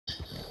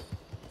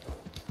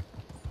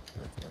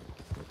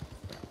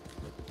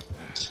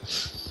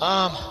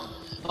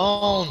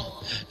On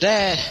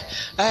that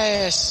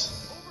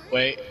ass.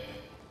 Wait.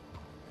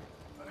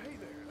 Hey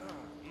there,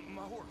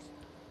 my horse.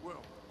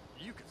 Well,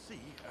 you can see.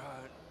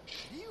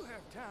 Do you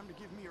have time to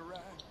give me a ride?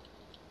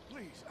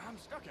 Please, I'm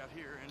stuck out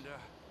here and,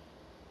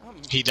 I'm...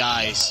 He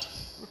dies.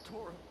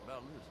 Tore up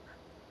about losing her.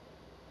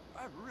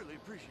 I'd really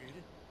appreciate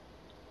it.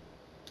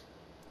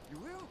 You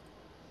will?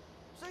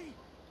 See,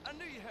 I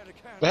knew you had a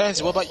kind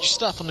Vance, what about your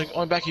stuff on the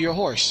back of your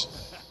horse?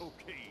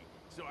 Okay,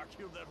 so I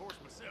killed that horse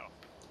myself.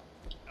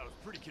 That was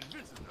pretty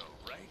convincing though,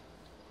 right?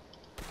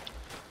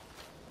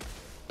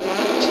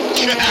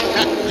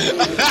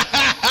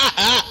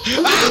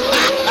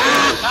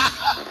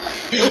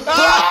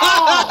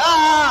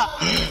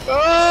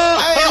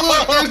 Hey,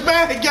 look, there's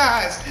bad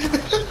guys.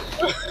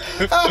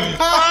 That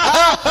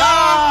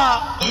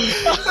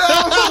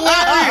was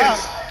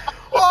hilarious.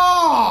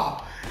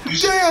 Oh,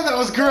 damn, that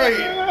was great.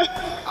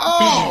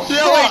 Oh,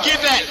 Yeah, fuck. wait,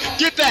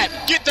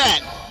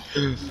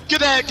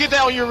 get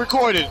that when you're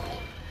recording.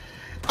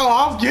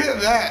 Oh, I'm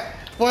getting that.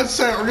 1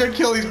 second, we're gonna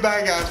kill these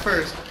bad guys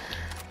first.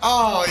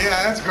 Oh,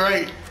 yeah, that's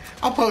great.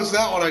 I'll post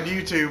that one on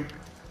YouTube.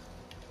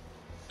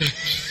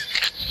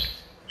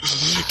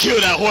 Kill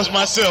that horse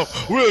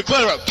myself. Really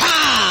clever.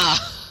 Pa!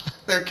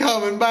 They're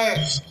coming back.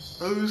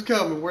 Who's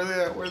coming? Where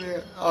they at? Where they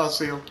at? Oh, I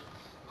see them.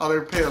 Oh,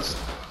 they're pissed.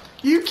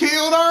 You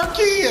killed our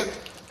kid.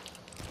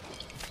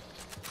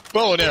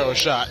 Bow and arrow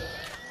shot.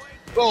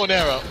 Bow and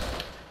arrow.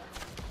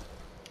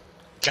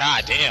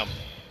 God damn.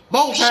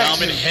 Bolt Shot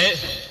him in action. the head.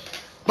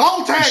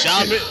 Bolt You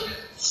shot action. him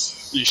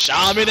you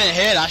shot him in the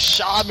head. I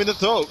shot him in the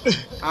throat.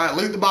 All right,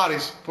 loot the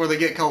bodies before they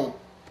get cold.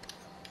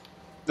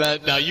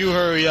 Now you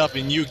hurry up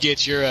and you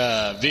get your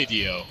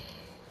video.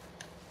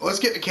 Let's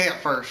get to camp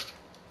first.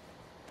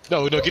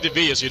 No, get the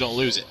video so you don't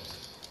lose it.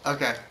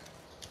 Okay.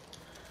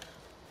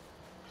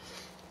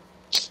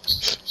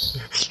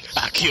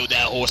 I killed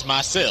that horse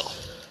myself.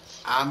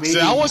 I mean, See,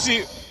 I want to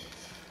see,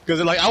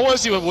 because like I want to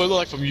see what it would look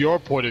like from your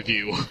point of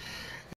view.